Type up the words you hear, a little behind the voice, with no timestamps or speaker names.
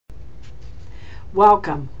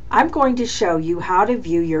Welcome. I'm going to show you how to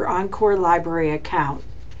view your Encore library account.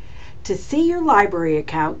 To see your library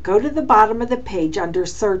account, go to the bottom of the page under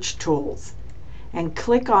Search Tools and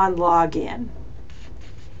click on Login.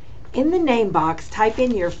 In the name box, type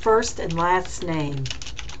in your first and last name.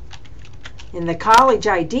 In the College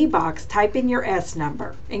ID box, type in your S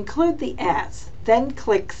number. Include the S, then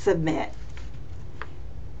click Submit.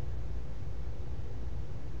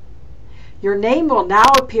 Your name will now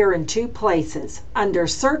appear in two places, under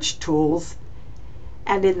Search Tools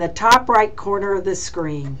and in the top right corner of the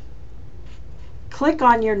screen. Click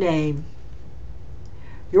on your name.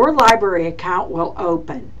 Your library account will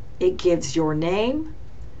open. It gives your name,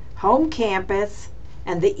 home campus,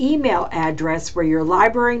 and the email address where your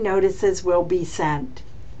library notices will be sent.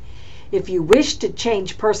 If you wish to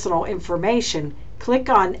change personal information, click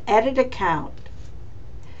on Edit Account.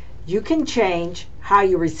 You can change how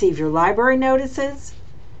you receive your library notices,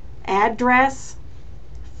 address,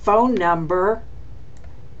 phone number,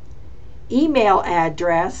 email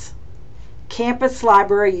address, campus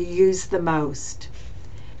library you use the most.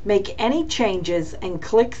 Make any changes and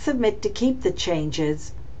click Submit to keep the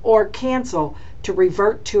changes, or Cancel to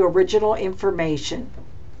revert to original information.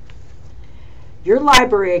 Your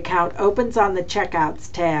library account opens on the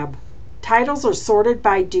Checkouts tab. Titles are sorted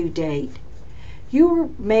by due date.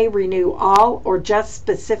 You may renew all or just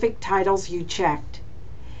specific titles you checked.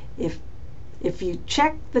 If you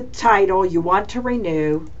check the title you want to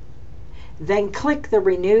renew, then click the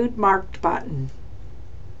Renewed marked button.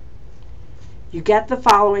 You get the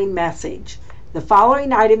following message. The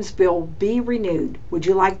following items will be renewed. Would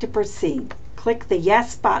you like to proceed? Click the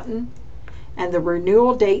Yes button and the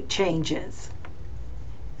renewal date changes.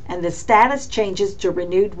 And the status changes to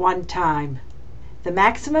renewed one time. The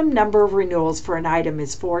maximum number of renewals for an item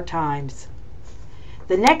is 4 times.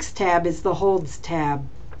 The next tab is the Holds tab.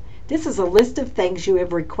 This is a list of things you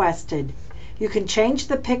have requested. You can change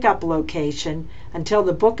the pickup location until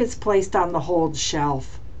the book is placed on the Holds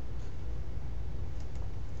shelf.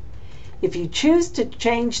 If you choose to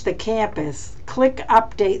change the campus, click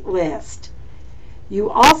Update List.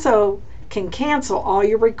 You also can cancel all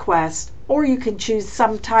your requests, or you can choose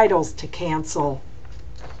some titles to cancel.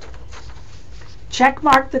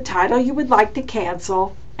 Checkmark the title you would like to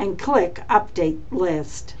cancel and click Update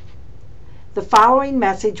List. The following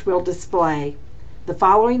message will display. The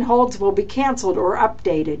following holds will be canceled or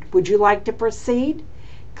updated. Would you like to proceed?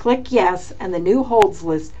 Click Yes and the new holds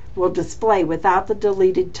list will display without the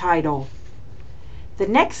deleted title. The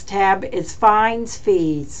next tab is Fines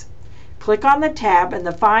Fees. Click on the tab and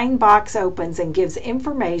the fine box opens and gives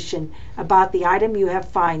information about the item you have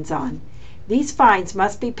fines on. These fines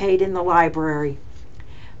must be paid in the library.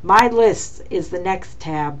 My Lists is the next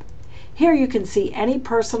tab. Here you can see any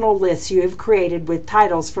personal lists you have created with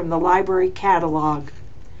titles from the library catalog.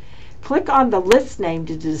 Click on the list name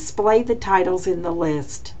to display the titles in the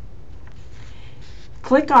list.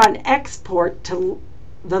 Click on Export to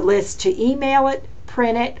the list to email it,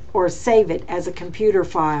 print it, or save it as a computer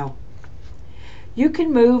file. You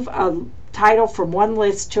can move a title from one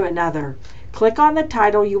list to another. Click on the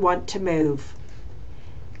title you want to move.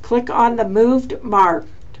 Click on the Moved marked.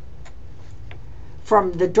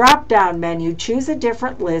 From the drop-down menu, choose a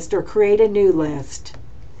different list or create a new list.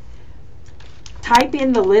 Type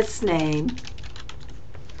in the list name.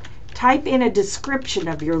 Type in a description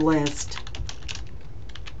of your list.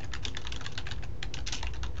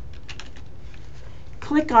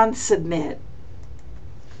 Click on Submit.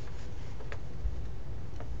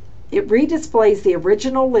 It redisplays the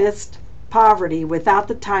original list, Poverty, without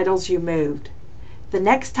the titles you moved. The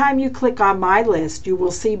next time you click on My List, you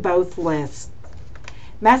will see both lists.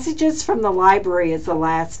 Messages from the library is the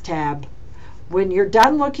last tab. When you're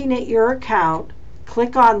done looking at your account,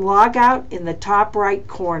 click on Log Out in the top right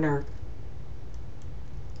corner.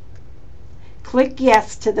 Click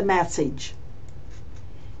Yes to the message.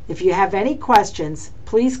 If you have any questions,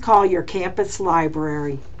 please call your campus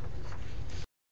library.